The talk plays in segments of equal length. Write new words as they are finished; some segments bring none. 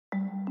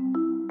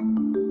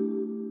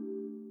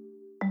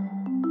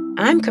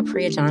I'm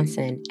Capria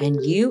Johnson,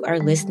 and you are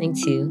listening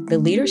to the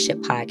Leadership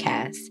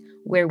Podcast,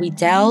 where we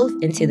delve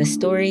into the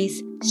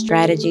stories,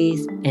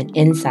 strategies, and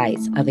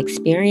insights of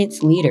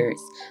experienced leaders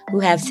who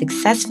have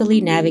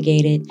successfully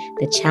navigated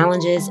the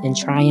challenges and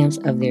triumphs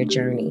of their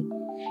journey.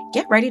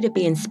 Get ready to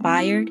be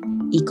inspired,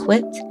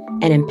 equipped,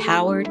 and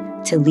empowered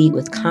to lead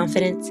with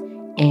confidence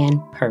and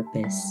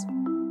purpose.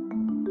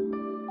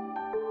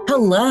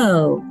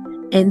 Hello,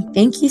 and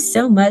thank you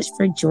so much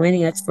for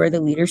joining us for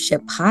the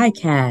Leadership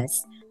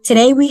Podcast.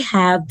 Today we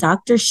have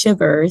Dr.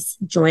 Shivers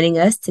joining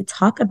us to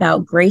talk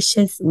about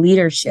gracious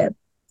leadership.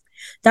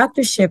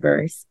 Dr.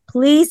 Shivers,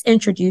 please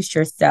introduce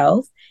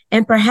yourself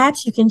and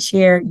perhaps you can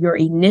share your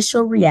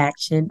initial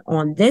reaction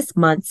on this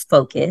month's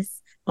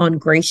focus on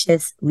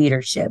gracious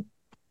leadership.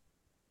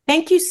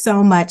 Thank you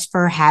so much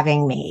for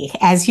having me.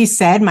 As you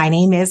said, my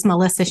name is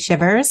Melissa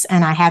Shivers,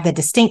 and I have the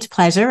distinct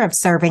pleasure of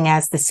serving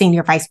as the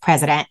Senior Vice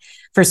President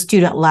for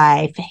Student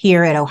Life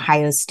here at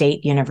Ohio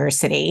State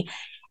University.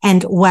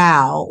 And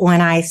wow,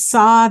 when I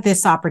saw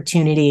this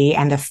opportunity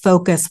and the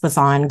focus was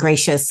on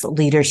gracious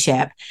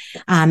leadership,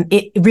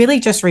 it really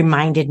just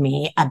reminded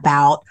me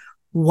about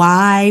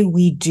why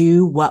we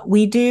do what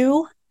we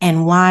do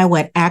and why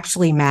what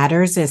actually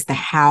matters is the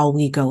how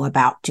we go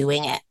about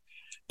doing it.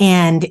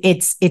 And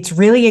it's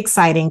really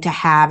exciting to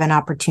have an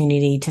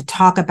opportunity to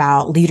talk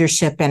about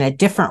leadership in a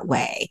different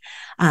way,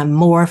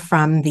 more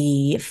from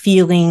the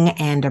feeling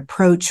and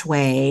approach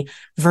way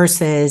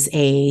versus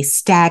a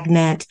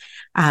stagnant.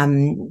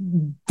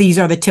 These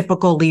are the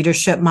typical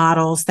leadership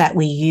models that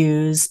we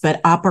use,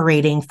 but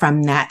operating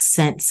from that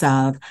sense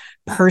of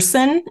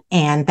person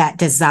and that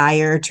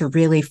desire to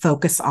really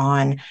focus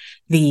on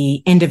the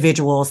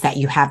individuals that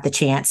you have the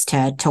chance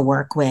to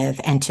work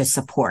with and to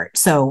support.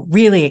 So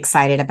really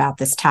excited about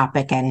this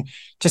topic and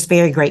just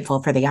very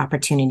grateful for the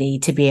opportunity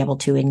to be able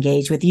to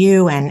engage with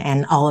you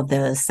and all of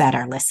those that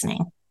are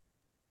listening.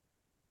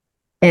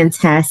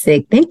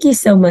 Fantastic. Thank you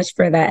so much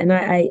for that. And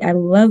I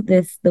love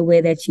the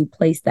way that you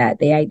place that,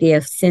 the idea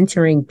of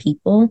centering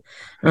people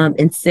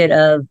instead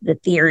of the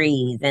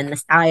theories and the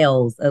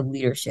styles of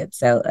leadership.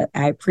 So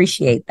I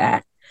appreciate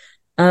that.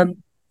 I'm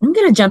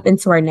going to jump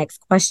into our next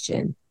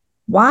question.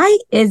 Why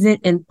is it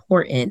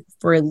important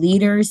for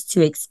leaders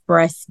to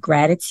express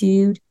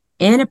gratitude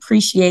and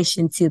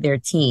appreciation to their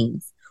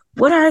teams?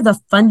 What are the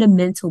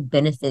fundamental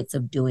benefits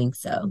of doing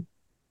so?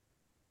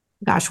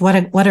 Gosh,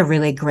 what a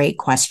really great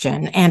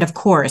question. And of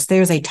course,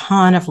 there's a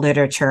ton of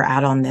literature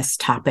out on this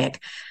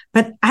topic,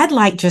 but I'd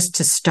like just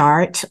to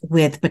start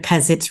with,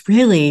 because it's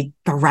really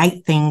the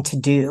right thing to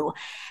do.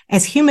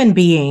 As human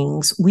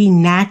beings, we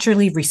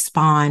naturally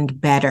respond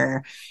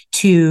better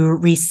to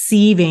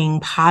receiving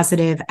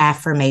positive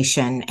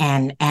affirmation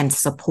and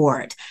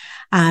support.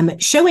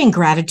 Showing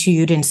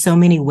gratitude in so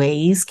many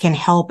ways can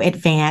help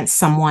advance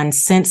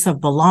someone's sense of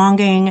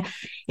belonging.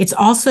 It's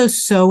also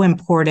so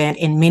important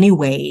in many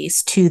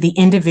ways to the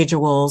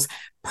individual's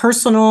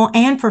personal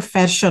and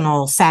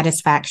professional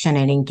satisfaction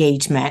and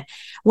engagement,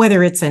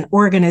 whether it's an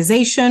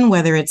organization,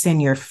 whether it's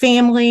in your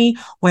family,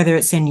 whether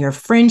it's in your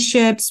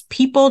friendships.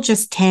 People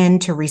just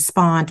tend to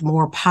respond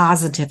more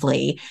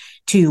positively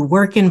to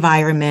work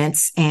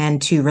environments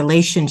and to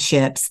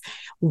relationships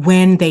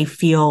when they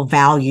feel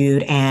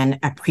valued and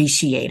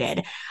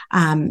appreciated.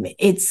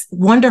 It's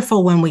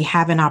wonderful when we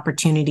have an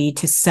opportunity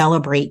to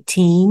celebrate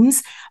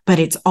teams, but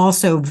it's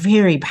also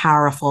very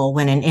powerful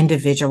when an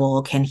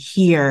individual can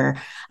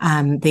hear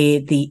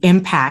the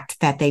impact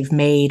that they've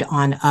made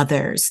on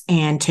others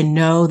and to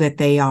know that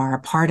they are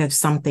a part of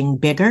something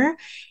bigger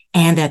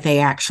and that they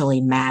actually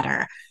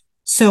matter.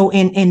 So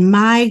in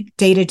my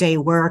day-to-day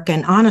work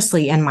and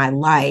honestly in my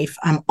life,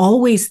 I'm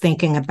always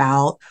thinking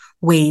about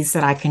ways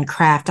that I can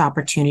craft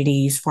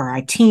opportunities for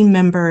our team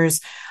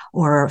members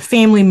or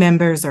family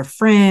members or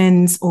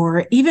friends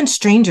or even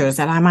strangers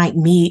that I might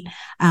meet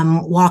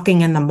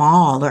walking in the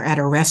mall or at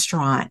a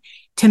restaurant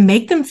to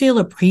make them feel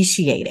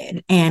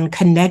appreciated and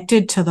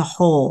connected to the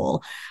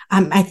whole.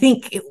 I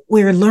think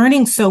we're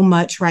learning so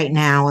much right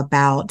now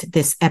about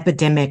this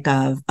epidemic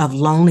of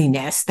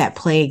loneliness that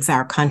plagues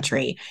our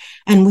country.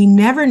 And we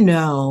never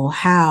know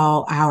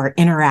how our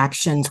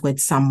interactions with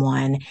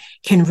someone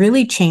can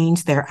really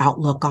change their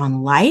outlook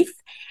on life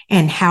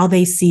and how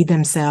they see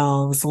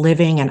themselves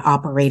living and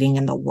operating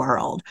in the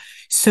world.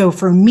 So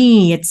for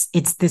me, it's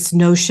this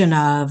notion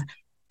of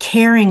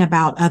caring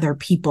about other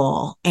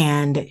people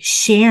and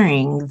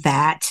sharing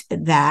that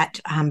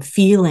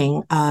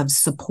feeling of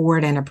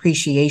support and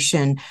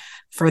appreciation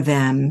for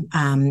them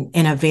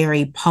in a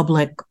very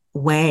public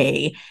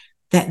way,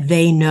 that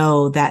they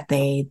know that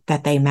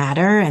they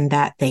matter and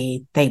that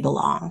they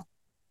belong.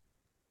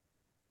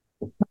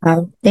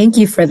 Thank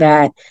you for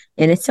that.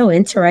 And it's so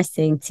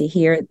interesting to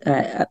hear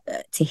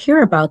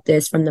about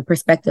this from the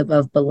perspective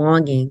of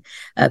belonging,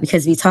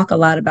 because we talk a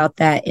lot about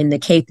that in the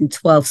K through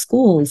 12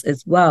 schools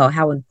as well,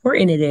 how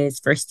important it is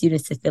for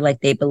students to feel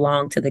like they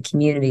belong to the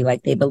community,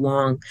 like they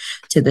belong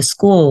to the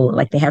school,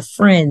 like they have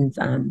friends.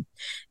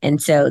 And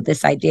so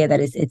this idea that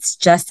it's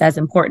just as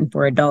important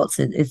for adults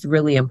is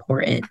really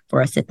important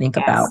for us to think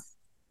about.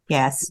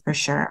 Yes, for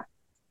sure.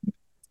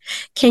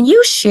 Can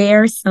you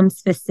share some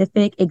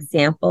specific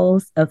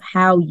examples of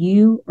how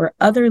you or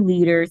other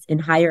leaders in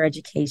higher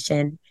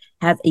education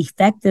have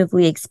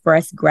effectively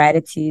expressed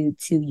gratitude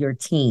to your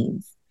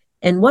teams?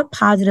 And what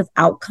positive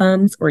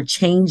outcomes or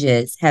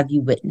changes have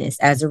you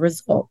witnessed as a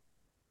result?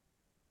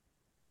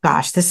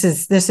 Gosh, this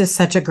is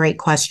such a great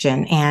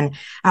question. And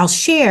I'll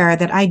share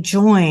that I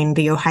joined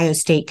the Ohio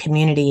State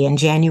community in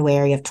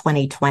January of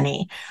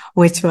 2020,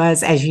 which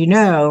was, as you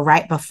know,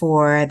 right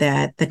before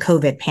the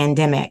COVID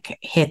pandemic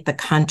hit the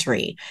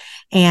country.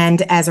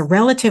 And as a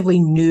relatively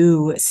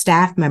new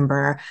staff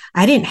member,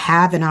 I didn't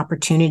have an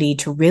opportunity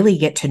to really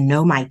get to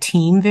know my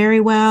team very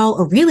well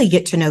or really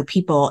get to know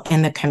people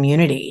in the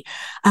community.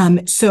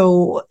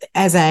 So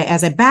as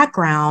a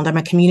background, I'm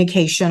a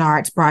communication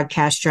arts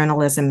broadcast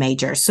journalism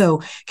major.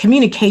 So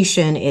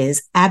communication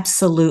is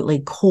absolutely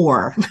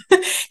core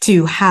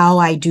to how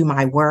I do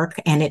my work.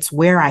 And it's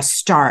where I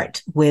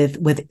start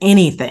with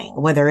anything,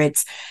 whether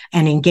it's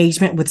an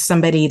engagement with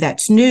somebody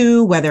that's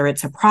new, whether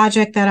it's a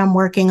project that I'm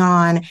working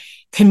on.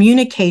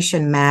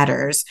 Communication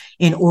matters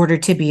in order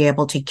to be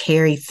able to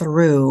carry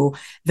through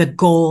the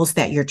goals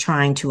that you're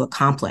trying to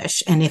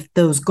accomplish. And if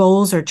those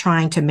goals are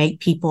trying to make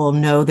people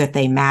know that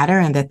they matter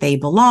and that they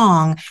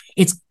belong,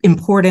 it's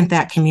important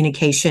that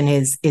communication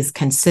is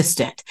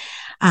consistent.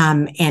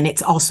 And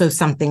it's also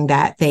something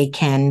that they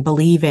can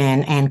believe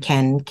in and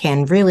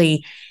can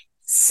really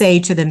say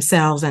to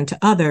themselves and to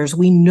others,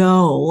 we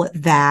know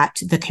that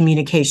the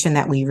communication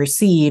that we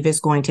receive is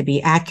going to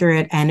be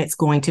accurate and it's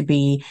going to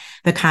be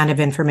the kind of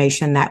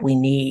information that we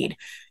need.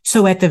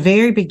 So at the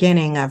very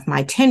beginning of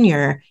my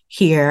tenure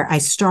here, I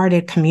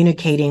started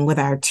communicating with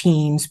our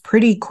teams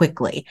pretty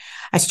quickly.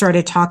 I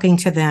started talking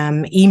to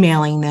them,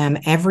 emailing them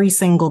every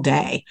single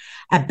day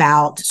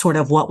about sort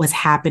of what was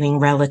happening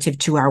relative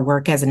to our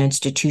work as an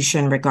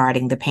institution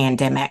regarding the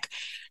pandemic.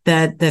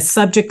 The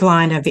subject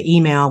line of the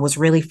email was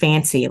really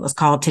fancy. It was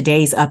called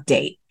Today's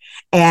Update.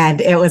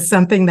 And it was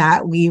something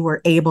that we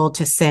were able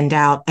to send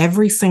out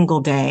every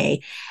single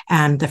day,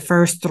 the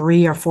first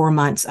 3 or 4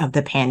 months of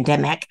the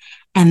pandemic.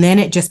 And then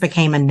it just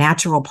became a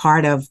natural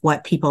part of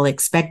what people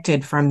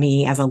expected from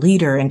me as a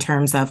leader in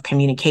terms of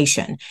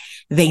communication.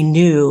 They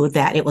knew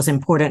that it was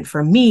important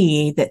for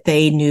me that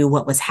they knew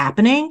what was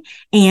happening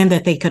and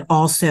that they could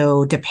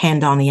also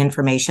depend on the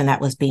information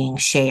that was being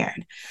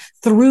shared.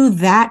 Through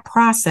that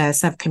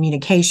process of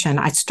communication,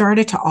 I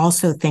started to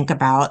also think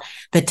about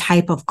the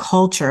type of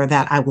culture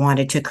that I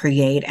wanted to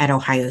create at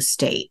Ohio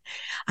State.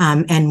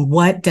 And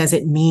what does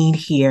it mean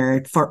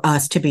here for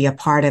us to be a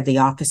part of the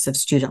Office of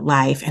Student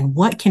Life? And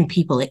what can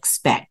people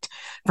expect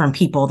from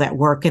people that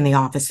work in the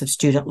Office of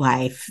Student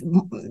Life?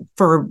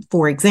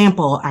 For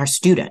example, our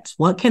students,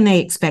 what can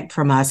they expect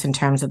from us in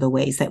terms of the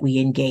ways that we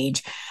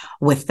engage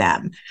with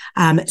them?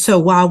 So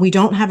while we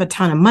don't have a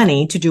ton of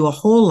money to do a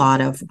whole lot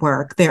of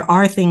work, there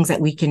are things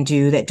that we can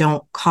do that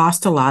don't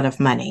cost a lot of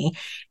money.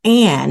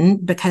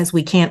 And because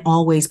we can't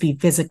always be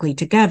physically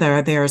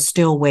together, there are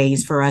still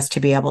ways for us to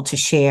be able to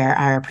share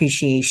our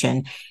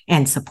appreciation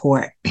and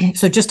support.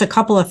 So just a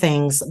couple of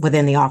things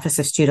within the Office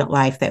of Student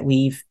Life that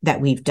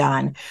we've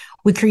done.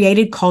 We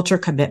created culture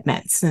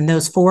commitments, and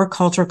those 4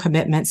 culture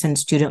commitments in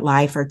student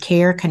life are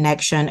care,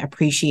 connection,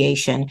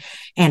 appreciation,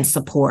 and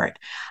support.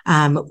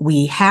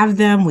 We have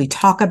them, we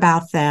talk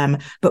about them,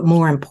 but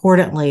more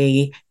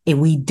importantly,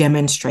 we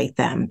demonstrate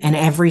them in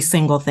every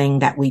single thing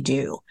that we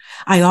do.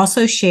 I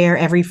also share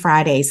every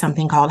Friday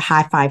something called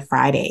High Five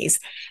Fridays.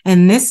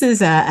 And this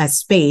is a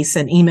space,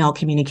 an email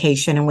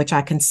communication in which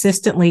I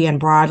consistently and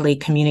broadly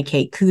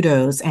communicate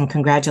kudos and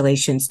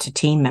congratulations to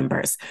team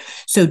members.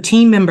 So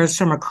team members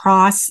from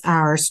across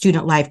our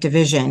student life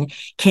division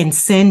can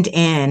send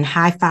in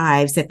high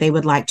fives that they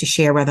would like to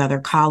share with other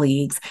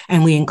colleagues.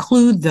 And we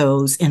include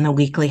those in the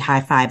weekly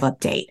high five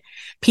update.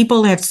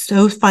 People are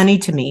so funny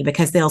to me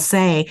because they'll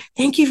say,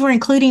 thank you for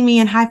including me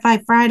in High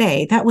Five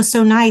Friday. That was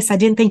so nice. I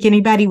didn't think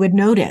anybody would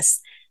notice.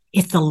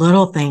 It's the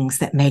little things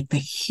that make the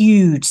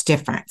huge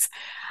difference.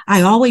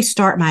 I always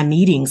start my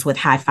meetings with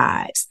high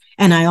fives,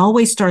 and I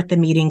always start the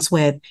meetings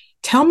with,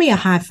 tell me a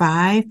high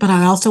five, but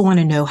I also want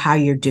to know how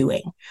you're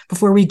doing.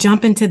 Before we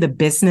jump into the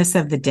business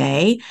of the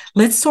day,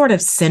 let's sort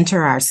of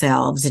center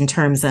ourselves in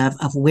terms of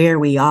where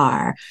we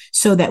are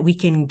so that we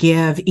can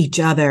give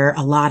each other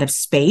a lot of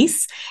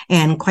space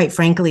and, quite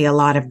frankly, a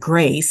lot of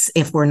grace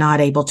if we're not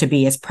able to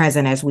be as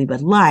present as we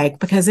would like,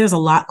 because there's a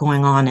lot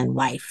going on in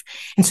life.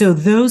 And so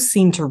those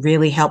seem to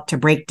really help to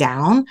break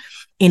down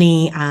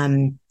any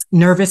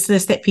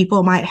nervousness that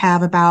people might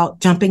have about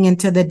jumping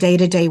into the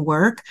day-to-day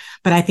work,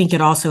 but I think it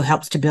also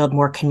helps to build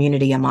more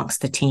community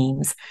amongst the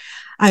teams.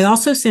 I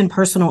also send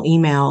personal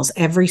emails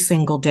every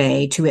single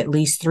day to at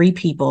least 3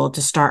 people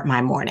to start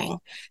my morning.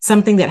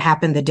 Something that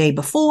happened the day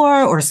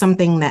before, or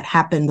something that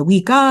happened the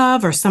week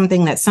of, or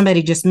something that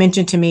somebody just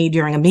mentioned to me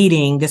during a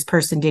meeting, this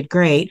person did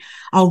great.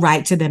 I'll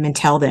write to them and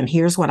tell them,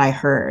 here's what I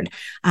heard.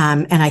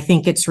 And I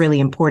think it's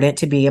really important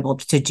to be able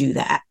to do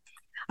that.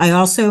 I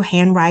also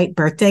handwrite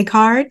birthday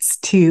cards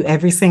to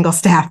every single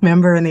staff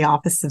member in the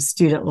Office of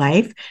Student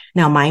Life.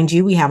 Now, mind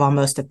you, we have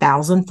almost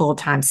 1,000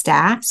 full-time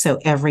staff, so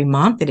every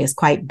month it is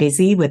quite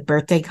busy with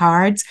birthday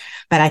cards,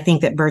 but I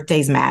think that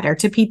birthdays matter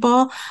to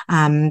people.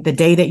 The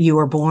day that you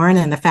were born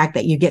and the fact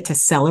that you get to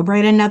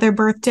celebrate another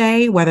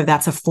birthday, whether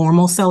that's a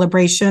formal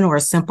celebration or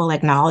a simple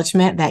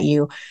acknowledgement that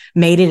you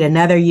made it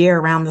another year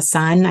around the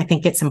sun, I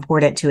think it's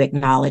important to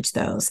acknowledge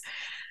those.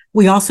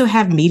 We also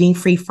have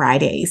meeting-free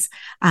Fridays,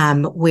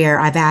 where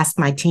I've asked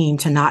my team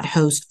to not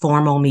host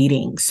formal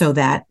meetings so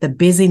that the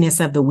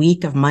busyness of the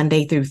week of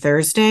Monday through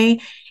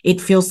Thursday,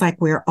 it feels like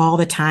we're all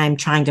the time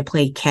trying to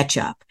play catch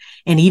up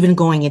and even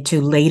going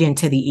into late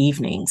into the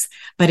evenings.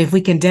 But if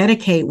we can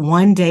dedicate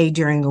one day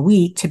during the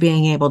week to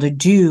being able to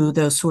do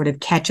those sort of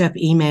catch up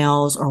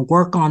emails or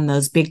work on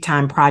those big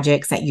time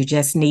projects that you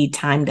just need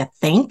time to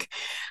think,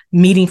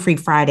 meeting-free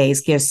Fridays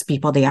gives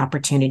people the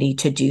opportunity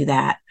to do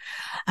that.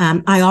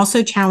 I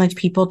also challenge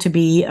people to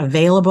be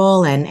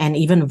available and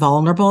even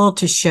vulnerable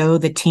to show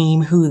the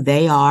team who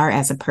they are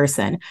as a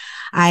person.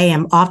 I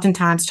am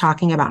oftentimes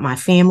talking about my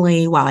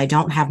family. While I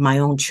don't have my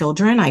own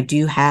children, I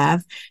do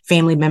have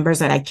family members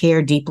that I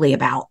care deeply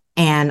about.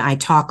 And I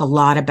talk a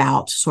lot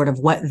about sort of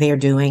what they're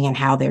doing and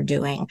how they're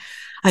doing.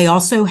 I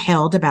also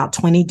held about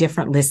 20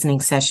 different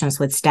listening sessions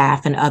with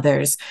staff and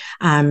others,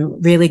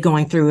 really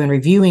going through and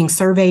reviewing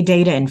survey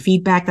data and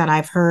feedback that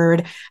I've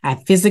heard. I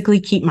physically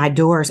keep my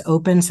doors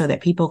open so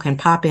that people can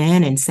pop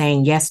in and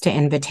saying yes to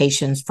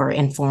invitations for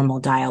informal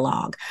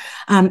dialogue.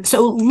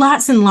 So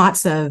lots and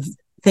lots of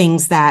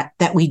things that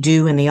we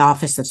do in the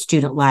Office of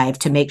Student Life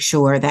to make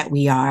sure that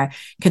we are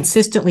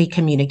consistently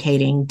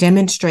communicating,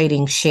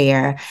 demonstrating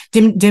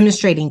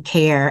demonstrating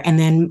care. And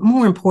then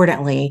more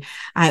importantly,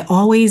 I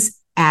always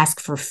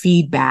ask for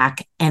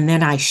feedback, and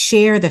then I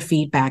share the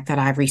feedback that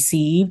I've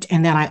received.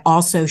 And then I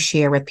also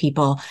share with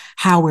people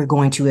how we're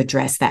going to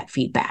address that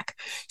feedback.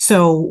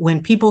 So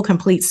when people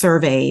complete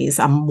surveys,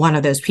 I'm one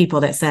of those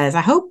people that says,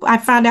 I hope I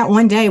find out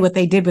one day what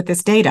they did with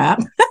this data.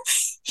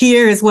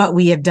 Here is what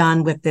we have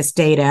done with this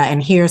data,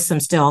 and here's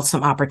still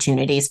some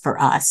opportunities for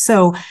us.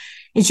 So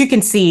as you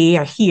can see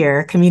or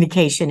hear,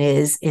 communication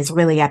is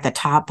really at the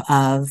top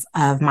of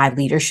my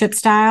leadership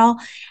style.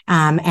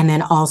 And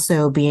then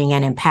also being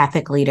an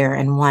empathic leader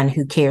and one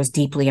who cares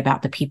deeply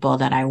about the people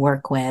that I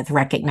work with,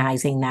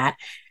 recognizing that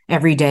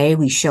every day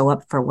we show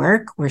up for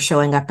work, we're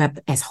showing up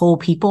as whole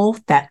people,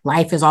 that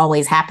life is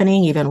always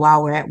happening even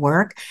while we're at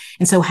work.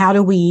 And so how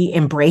do we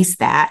embrace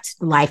that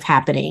life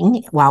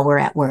happening while we're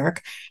at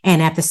work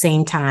and at the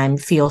same time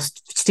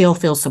still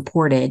feel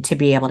supported to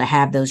be able to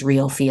have those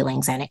real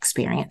feelings and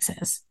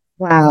experiences?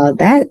 Wow,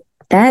 that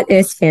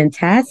is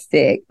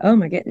fantastic. Oh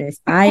my goodness.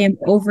 I am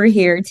over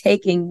here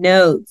taking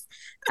notes.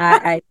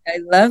 I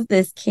love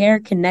this care,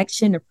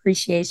 connection,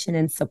 appreciation,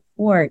 and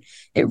support.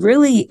 It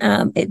really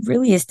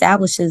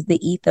establishes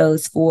the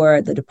ethos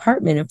for the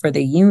department and for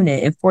the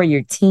unit and for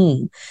your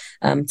team.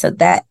 So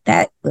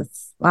that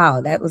was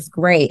wow, that was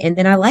great. And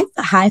then I like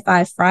the high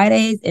five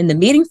Fridays and the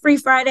meeting free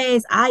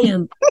Fridays. I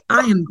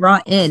am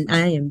brought in.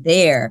 I am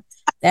there.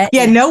 That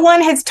Yeah, is no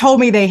one has told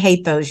me they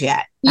hate those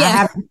yet. I yeah.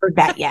 haven't heard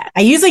that yet.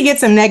 I usually get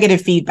some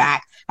negative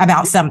feedback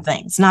about some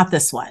things, not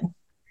this one.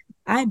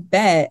 I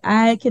bet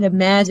I could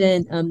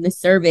imagine the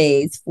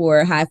surveys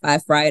for High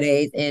Five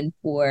Fridays and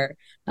for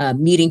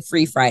meeting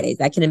free Fridays.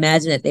 I can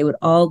imagine that they would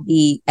all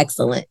be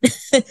excellent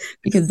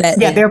because that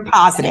Yeah, is they're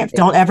positive. fantastic.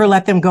 Don't ever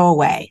let them go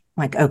away.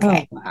 Like, Oh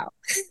okay. wow.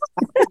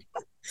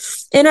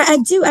 And I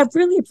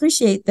really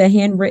appreciate the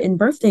handwritten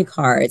birthday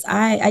cards.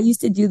 I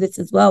used to do this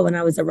as well when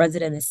I was a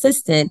resident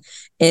assistant.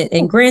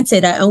 And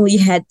granted, I only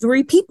had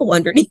three people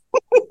underneath.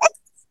 Only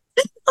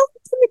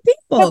three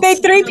But people. they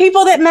three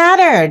people that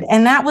mattered,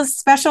 and that was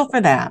special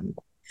for them.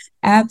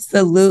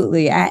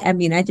 Absolutely. I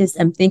mean,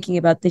 I'm thinking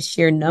about this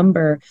sheer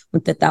number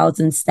with the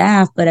 1,000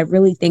 staff, but I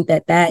really think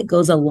that that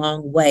goes a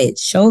long way. It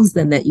shows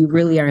them that you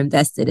really are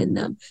invested in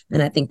them.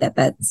 And I think that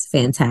that's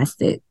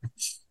fantastic.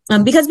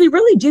 Because we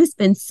really do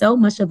spend so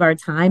much of our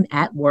time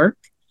at work.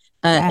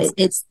 Yes.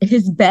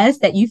 It's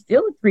best that you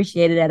feel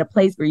appreciated at a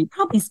place where you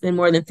probably spend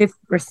more than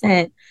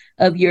 50%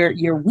 of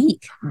your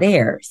week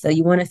there. So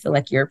you want to feel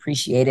like you're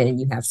appreciated and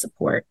you have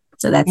support.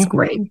 So that's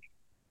great. Mhm.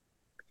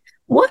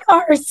 What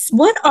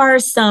are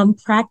some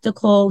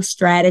practical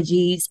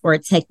strategies or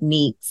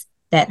techniques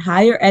that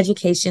higher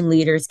education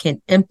leaders can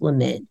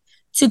implement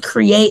to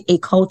create a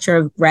culture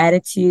of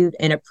gratitude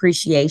and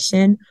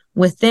appreciation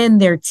within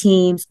their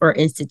teams or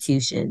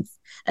institutions,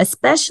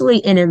 especially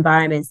in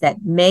environments that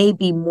may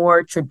be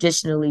more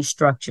traditionally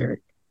structured?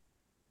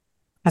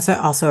 That's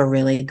also a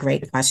really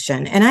great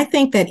question. And I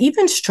think that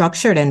even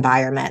structured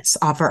environments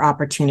offer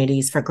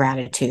opportunities for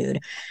gratitude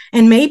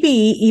and maybe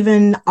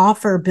even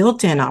offer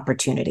built in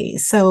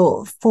opportunities.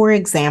 So, for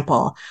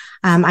example,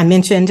 I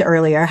mentioned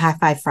earlier High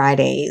Five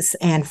Fridays,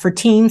 and for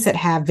teams that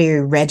have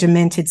very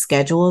regimented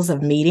schedules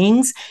of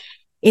meetings,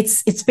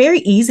 it's very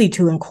easy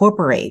to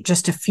incorporate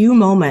just a few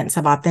moments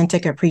of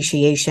authentic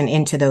appreciation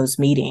into those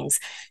meetings.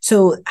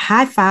 So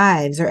high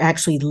fives are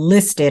actually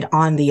listed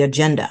on the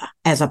agenda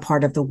as a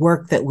part of the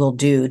work that we'll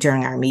do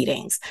during our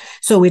meetings.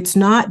 So it's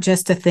not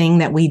just a thing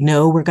that we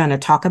know we're going to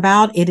talk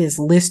about. It is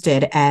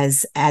listed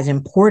as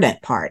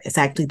important part. It's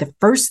actually the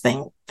first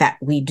thing that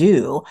we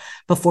do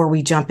before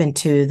we jump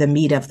into the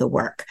meat of the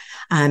work.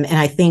 And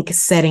I think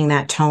setting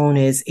that tone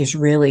is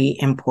really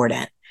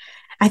important.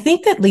 I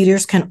think that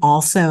leaders can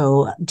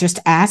also just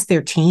ask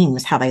their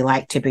teams how they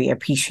like to be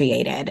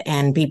appreciated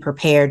and be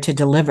prepared to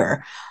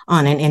deliver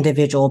on an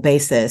individual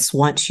basis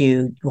once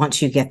you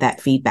get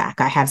that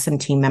feedback. I have some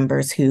team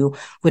members who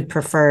would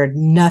prefer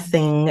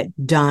nothing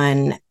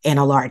done in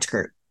a large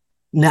group,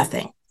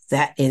 nothing.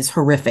 That is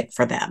horrific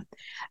for them.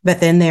 But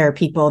then there are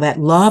people that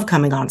love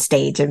coming on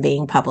stage and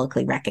being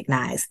publicly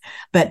recognized.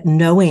 But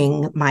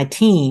knowing my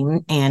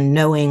team and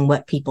knowing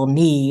what people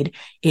need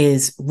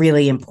is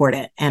really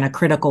important and a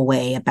critical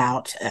way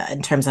about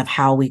in terms of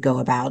how we go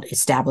about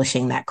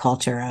establishing that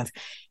culture of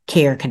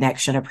care,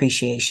 connection,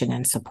 appreciation,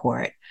 and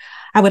support.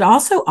 I would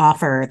also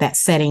offer that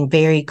setting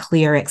very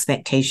clear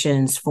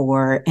expectations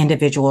for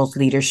individuals'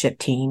 leadership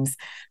teams,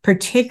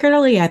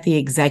 particularly at the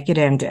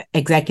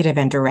executive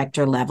and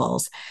director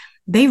levels.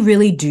 They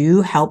really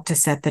do help to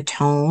set the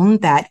tone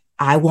that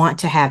I want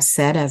to have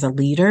set as a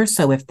leader.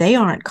 So if they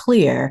aren't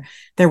clear,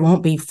 there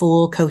won't be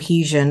full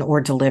cohesion or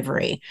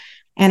delivery.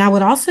 And I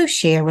would also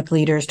share with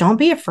leaders, don't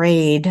be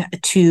afraid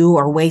to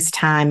or waste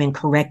time in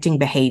correcting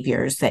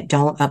behaviors that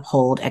don't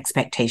uphold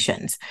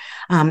expectations.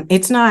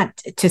 It's not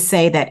to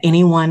say that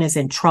anyone is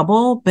in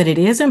trouble, but it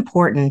is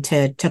important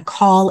to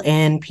call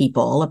in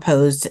people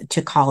opposed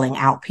to calling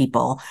out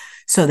people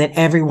so that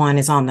everyone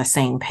is on the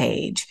same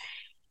page.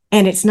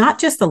 And it's not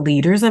just the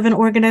leaders of an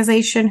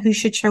organization who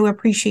should show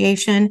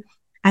appreciation.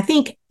 I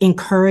think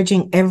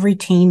encouraging every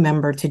team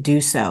member to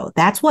do so.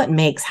 That's what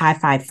makes High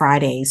Five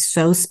Fridays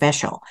so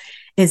special,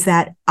 is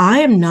that I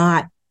am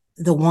not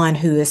the one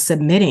who is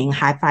submitting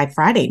High Five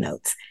Friday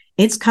notes.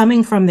 It's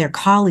coming from their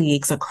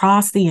colleagues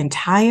across the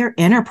entire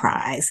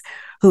enterprise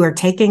who are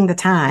taking the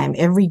time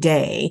every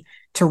day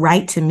to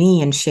write to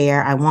me and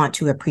share, I want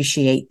to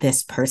appreciate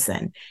this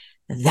person.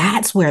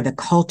 That's where the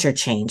culture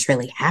change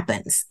really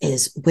happens,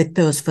 is with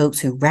those folks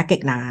who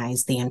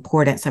recognize the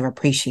importance of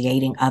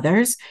appreciating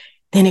others.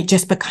 Then it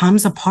just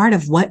becomes a part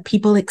of what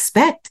people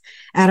expect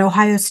at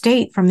Ohio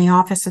State from the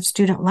Office of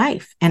Student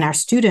Life. And our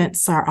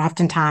students are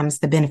oftentimes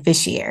the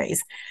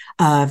beneficiaries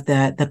of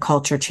the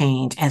culture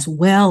change, as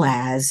well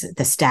as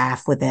the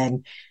staff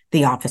within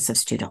the Office of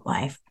Student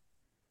Life.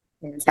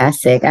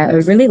 Fantastic. I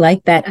really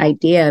like that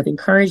idea of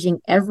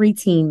encouraging every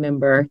team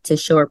member to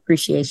show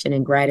appreciation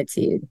and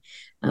gratitude.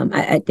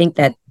 I think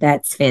that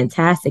that's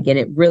fantastic, and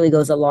it really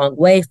goes a long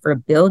way for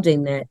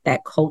building that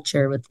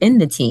culture within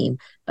the team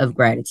of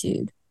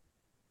gratitude.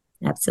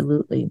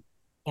 Absolutely.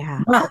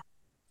 Yeah. Well,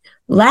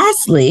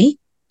 lastly,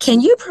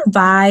 can you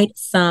provide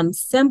some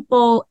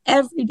simple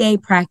everyday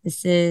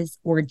practices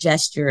or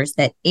gestures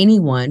that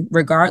anyone,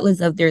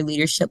 regardless of their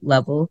leadership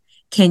level,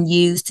 can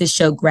use to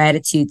show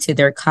gratitude to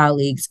their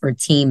colleagues or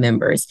team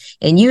members?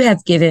 And you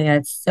have given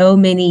us so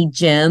many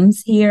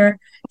gems here.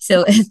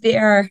 So if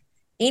there are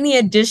any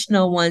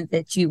additional ones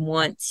that you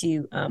want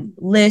to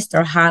list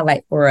or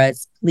highlight for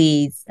us,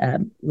 please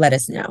let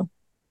us know.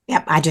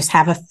 Yep, I just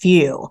have a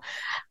few.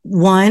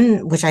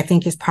 One, which I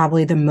think is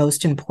probably the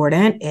most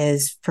important,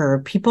 is for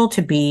people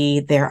to be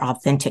their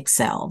authentic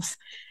selves.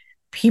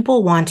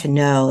 People want to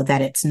know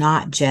that it's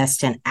not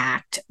just an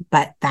act,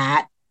 but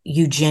that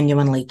you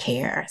genuinely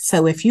care.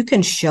 So if you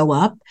can show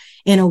up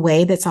in a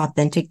way that's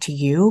authentic to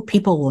you,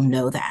 people will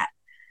know that.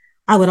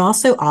 I would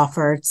also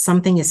offer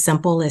something as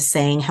simple as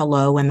saying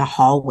hello in the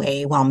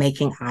hallway while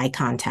making eye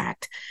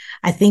contact.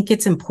 I think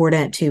it's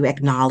important to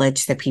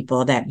acknowledge the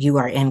people that you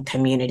are in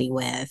community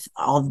with,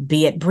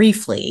 albeit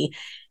briefly.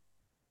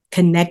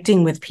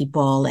 Connecting with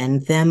people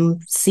and them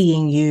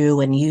seeing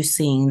you and you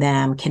seeing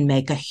them can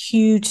make a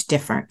huge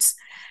difference.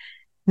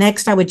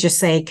 Next, I would just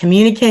say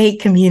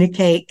communicate,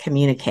 communicate,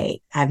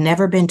 communicate. I've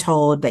never been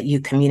told that you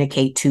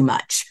communicate too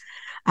much.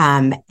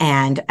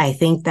 And I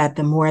think that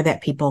the more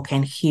that people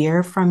can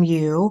hear from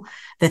you,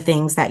 the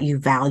things that you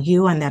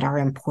value and that are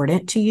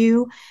important to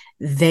you,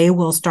 they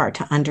will start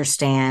to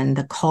understand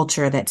the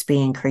culture that's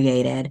being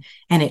created.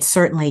 And it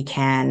certainly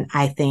can,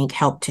 I think,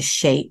 help to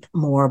shape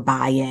more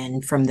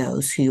buy-in from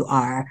those who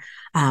are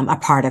a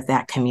part of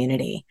that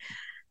community.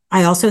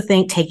 I also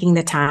think taking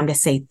the time to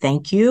say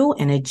thank you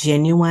in a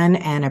genuine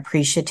and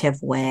appreciative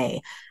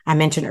way. I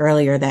mentioned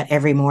earlier that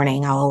every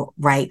morning I'll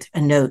write a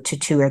note to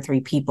 2 or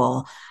 3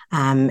 people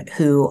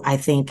who I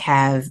think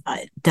have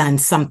done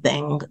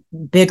something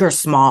big or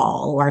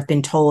small, or have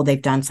been told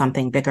they've done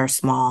something big or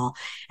small.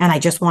 And I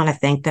just want to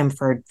thank them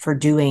for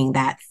doing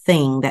that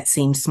thing that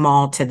seems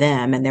small to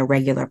them in their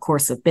regular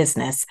course of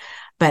business.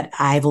 But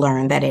I've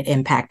learned that it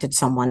impacted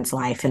someone's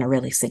life in a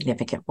really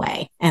significant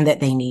way, and that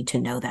they need to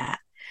know that.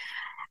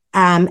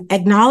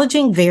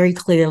 Acknowledging very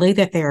clearly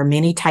that there are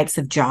many types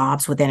of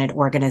jobs within an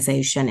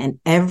organization,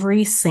 and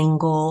every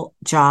single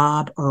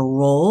job or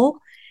role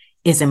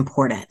is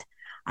important,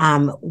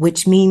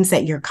 which means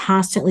that you're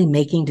constantly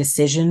making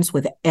decisions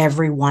with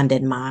everyone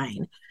in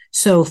mind.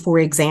 So, for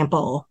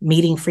example,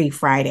 meeting free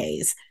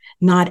Fridays,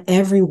 not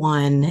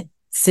everyone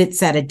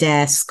sits at a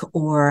desk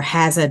or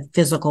has a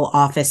physical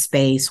office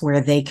space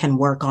where they can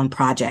work on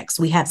projects.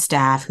 We have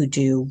staff who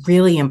do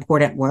really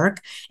important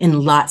work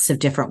in lots of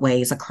different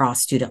ways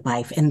across student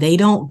life, and they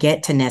don't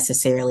get to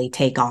necessarily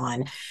take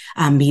on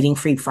meeting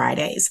free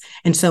Fridays.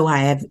 And so I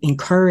have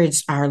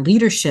encouraged our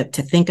leadership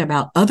to think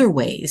about other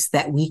ways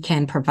that we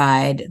can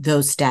provide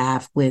those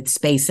staff with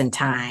space and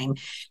time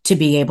to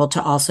be able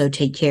to also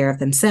take care of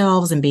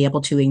themselves and be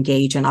able to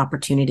engage in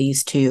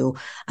opportunities to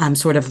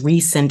sort of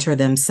recenter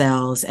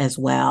themselves as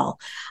well.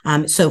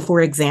 So,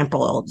 for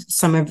example,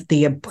 some of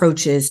the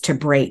approaches to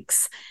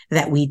breaks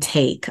that we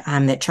take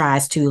that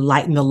tries to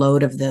lighten the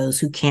load of those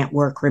who can't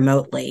work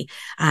remotely.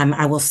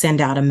 I will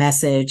send out a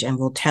message and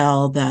will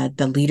tell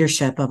the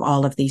leadership of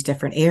all of these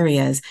different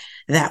areas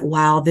that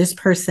while this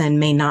person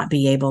may not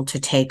be able to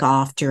take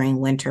off during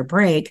winter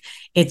break,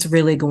 it's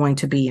really going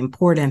to be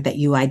important that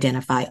you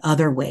identify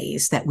other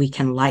ways that we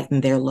can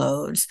lighten their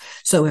loads.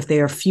 So if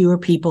there are fewer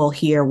people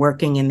here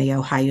working in the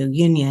Ohio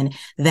Union,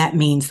 that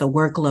means the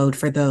workload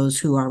for those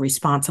who are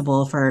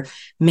responsible for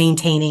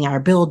maintaining our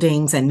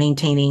buildings and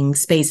maintaining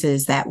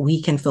spaces that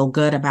we can feel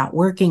good about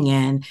working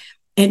in,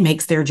 it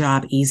makes their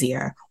job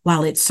easier.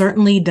 While it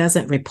certainly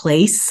doesn't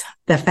replace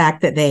the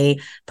fact that they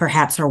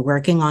perhaps are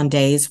working on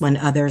days when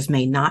others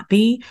may not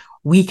be,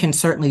 we can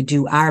certainly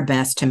do our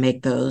best to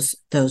make those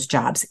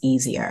jobs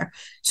easier.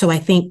 So I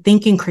think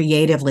thinking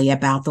creatively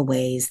about the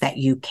ways that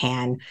you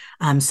can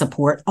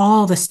support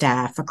all the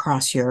staff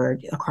across your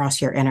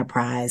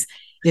enterprise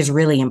is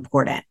really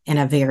important in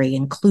a very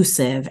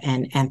inclusive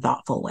and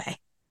thoughtful way.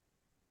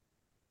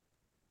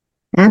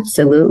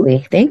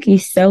 Absolutely. Thank you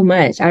so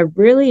much. I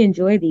really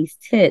enjoy these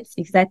tips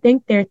because I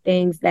think they're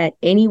things that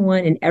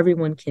anyone and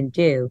everyone can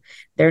do.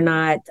 They're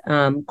not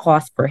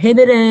cost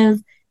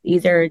prohibitive.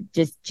 These are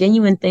just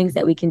genuine things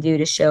that we can do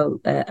to show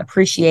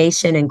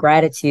appreciation and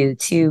gratitude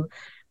to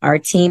our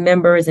team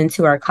members and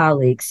to our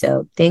colleagues.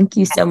 So thank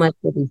you so much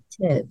for these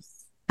tips.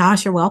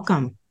 Gosh, you're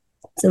welcome.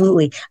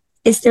 Absolutely.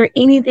 Is there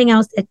anything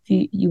else that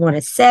you want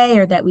to say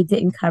or that we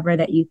didn't cover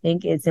that you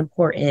think is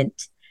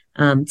important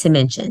to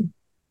mention?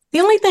 The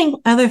only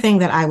other thing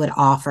that I would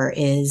offer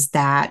is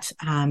that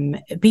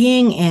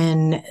being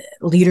in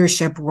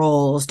leadership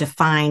roles,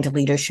 defined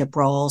leadership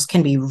roles,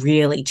 can be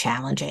really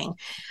challenging.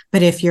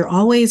 But if you're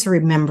always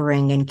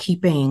remembering and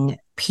keeping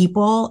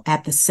people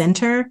at the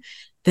center,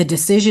 the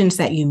decisions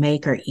that you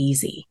make are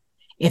easy.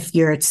 If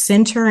you're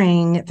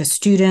centering the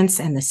students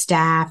and the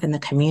staff and the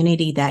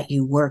community that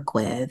you work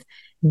with,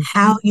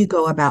 how you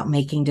go about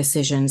making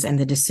decisions and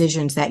the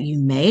decisions that you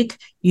make,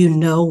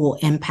 will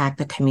impact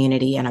the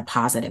community in a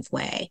positive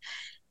way.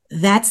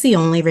 That's the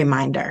only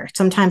reminder.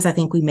 Sometimes I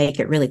think we make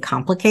it really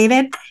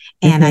complicated.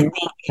 And I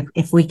think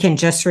if we can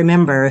just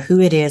remember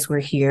who it is we're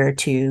here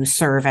to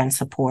serve and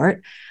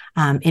support,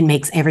 it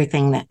makes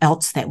everything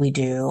else that we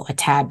do a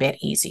tad bit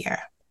easier.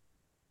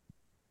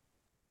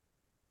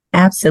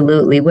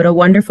 Absolutely. What a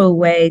wonderful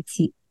way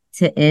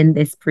to end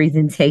this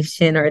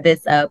presentation or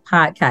this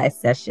podcast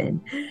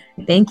session.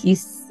 Thank you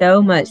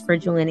so much for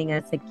joining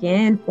us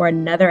again for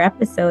another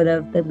episode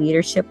of the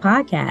Leadership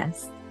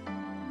Podcast.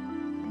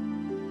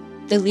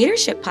 The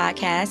Leadership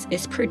Podcast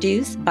is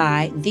produced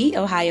by The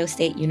Ohio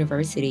State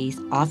University's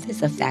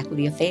Office of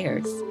Faculty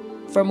Affairs.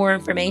 For more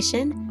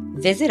information,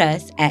 visit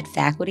us at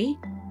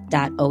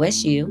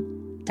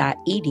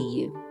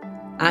faculty.osu.edu.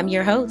 I'm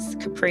your host,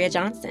 Capria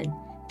Johnson.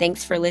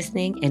 Thanks for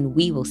listening, and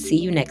we will see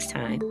you next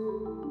time.